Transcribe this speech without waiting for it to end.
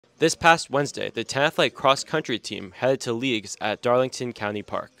This past Wednesday, the Tenafly cross-country team headed to leagues at Darlington County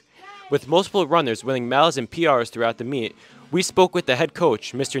Park. With multiple runners winning medals and PRs throughout the meet, we spoke with the head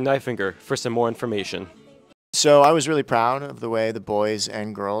coach, Mr. Kneifinger, for some more information. So I was really proud of the way the boys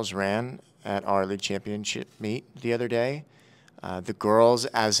and girls ran at our league championship meet the other day. The girls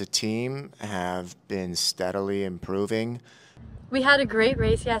as a team have been steadily improving. We had a great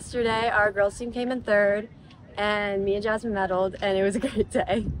race yesterday. Our girls team came in third, and me and Jasmine medaled, and it was a great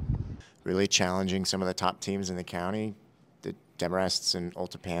day. Really challenging some of the top teams in the county, the Demorests and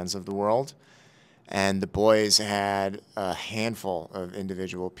Ultapans of the world. And the boys had a handful of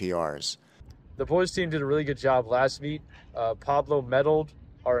individual PRs. The boys team did a really good job last meet. Pablo medaled.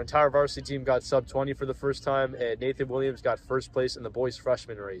 Our entire varsity team got sub 20 for the first time, and Nathan Williams got first place in the boys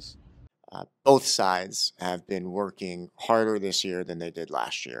freshman race. Both sides have been working harder this year than they did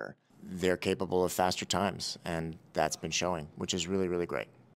last year. They're capable of faster times, and that's been showing, which is really, really great.